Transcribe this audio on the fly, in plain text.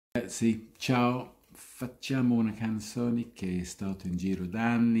Ragazzi, ciao, facciamo una canzone che è stata in giro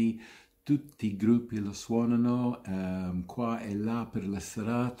da anni, tutti i gruppi lo suonano qua e là per le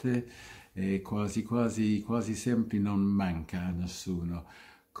serate e quasi sempre non manca a nessuno.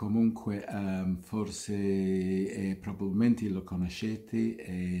 Comunque forse probabilmente lo conoscete,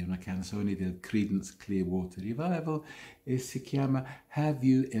 è una canzone del Creedence Clearwater Revival e si chiama Have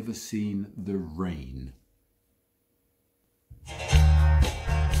You Ever Seen the Rain?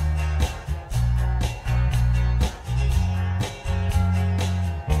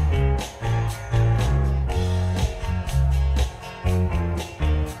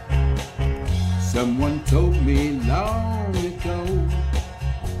 Someone told me long ago,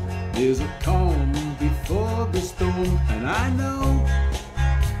 there's a calm before the storm, and I know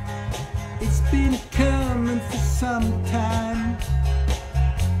it's been coming for some time.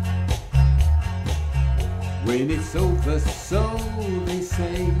 When it's over, so they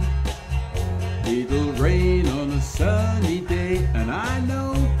say, it'll rain on a sunny day, and I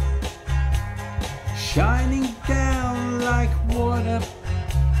know, shining down like water.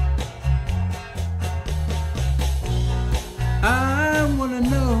 I wanna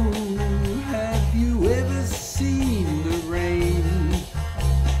know, have you ever seen the rain?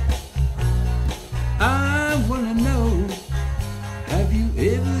 I wanna know, have you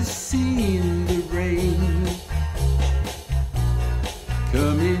ever seen the rain?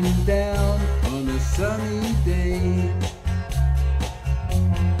 Coming down on a sunny day.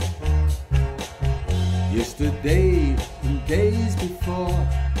 Yesterday and days before,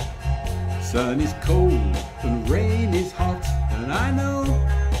 sun is cold and rain is hot, and I know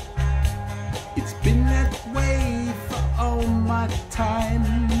it's been that way for all my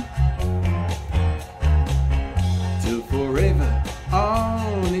time. Till forever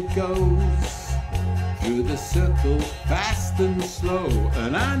on it goes, through the circle fast and slow,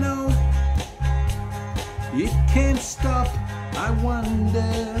 and I know it can't stop, I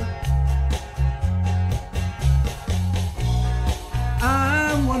wonder.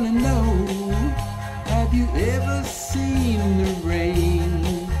 I wanna know, have you ever seen the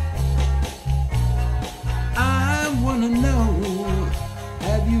rain? I wanna know,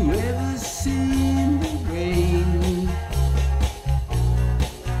 have you ever seen the rain?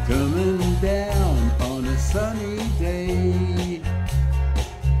 Coming down on a sunny day.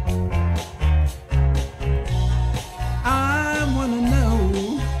 I wanna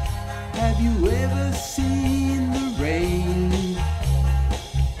know, have you ever seen the rain?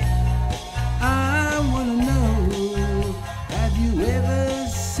 I wanna know, have you ever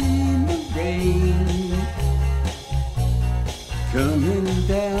seen the rain? Coming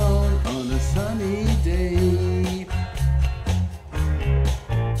down on a sunny day.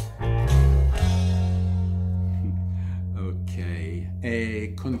 Ok,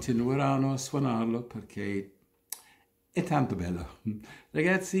 e continueranno a suonarlo perché è tanto bello.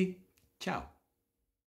 Ragazzi, ciao!